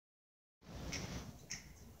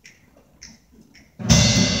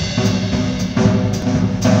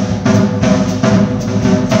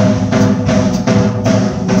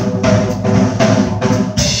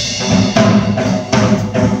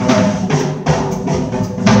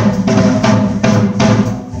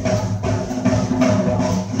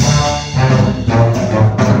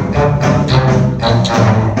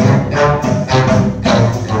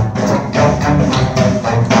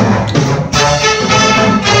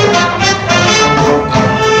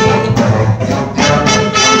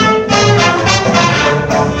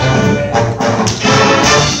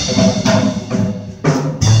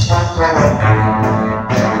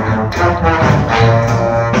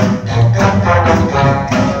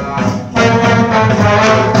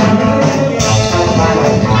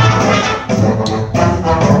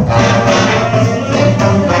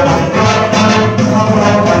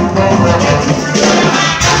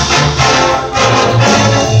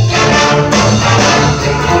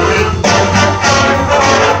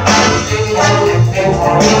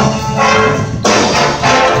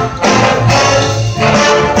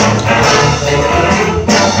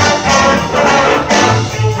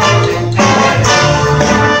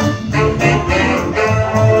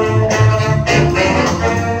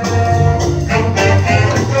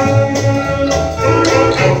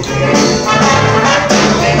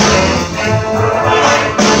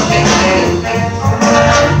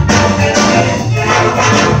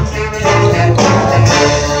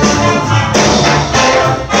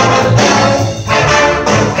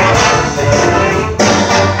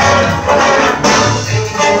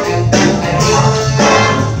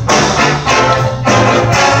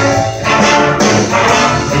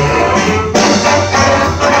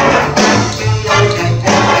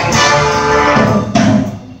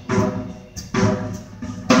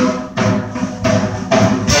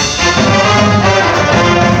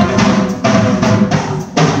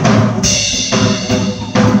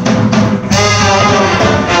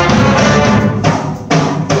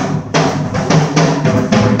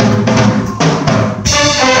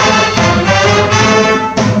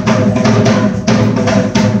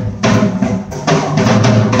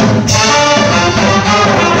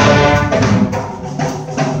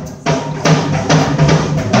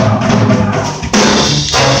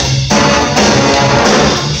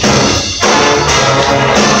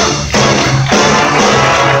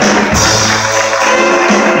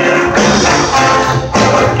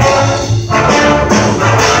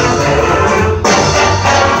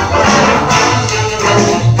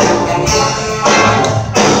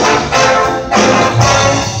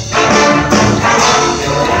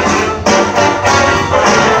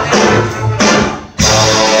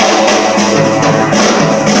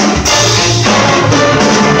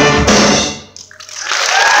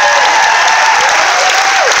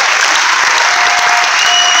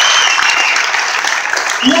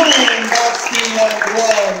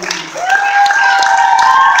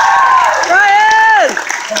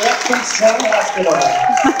it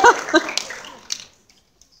all.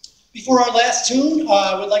 Before our last tune,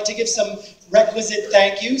 I would like to give some requisite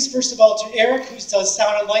thank yous. First of all to Eric, who does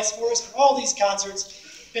sound and lights for us for all these concerts.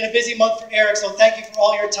 It's been a busy month for Eric, so thank you for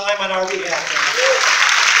all your time on our behalf.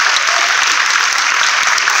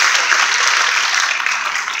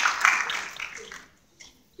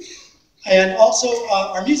 And also,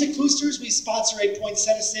 our music boosters, we sponsor a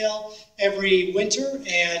poinsettia sale every winter,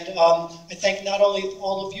 and I thank not only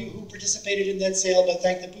all of you who participated in that sale, but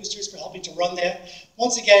thank the boosters for helping to run that.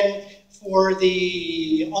 Once again, for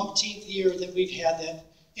the umpteenth year that we've had that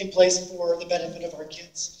in place for the benefit of our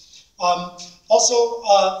kids. Also,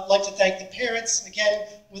 I'd like to thank the parents. Again,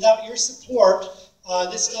 without your support,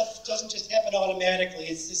 this stuff doesn't just happen automatically.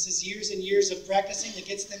 This is years and years of practicing that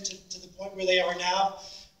gets them to the point where they are now.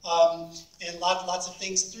 And lots of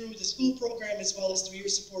things through the school program as well as through your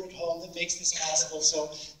support at home that makes this possible. So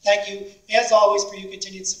thank you, as always, for your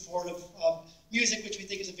continued support of music, which we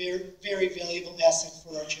think is a very, very valuable asset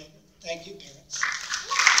for our children. Thank you, parents.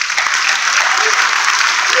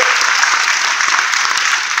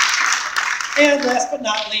 And last but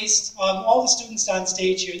not least, all the students on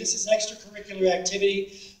stage here. This is an extracurricular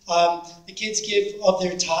activity. The kids give of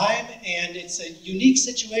their time, and it's a unique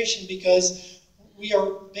situation because we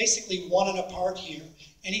are basically one and a part here.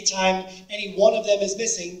 Anytime any one of them is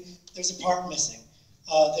missing, there's a part missing.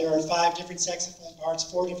 There are 5 different saxophone parts,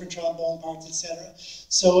 4 different trombone parts, etc.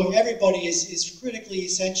 So everybody is critically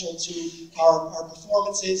essential to our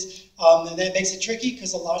performances, and that makes it tricky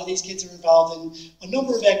because a lot of these kids are involved in a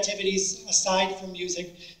number of activities aside from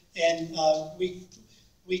music, and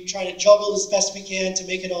we try to juggle as best we can to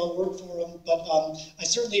make it all work for them, but I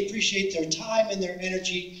certainly appreciate their time and their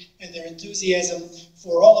energy and their enthusiasm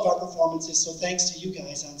for all of our performances, so thanks to you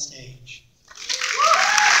guys on stage.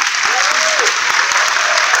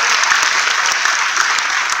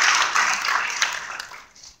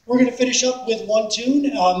 We're going to finish up with one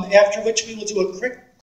tune, after which we will do a quick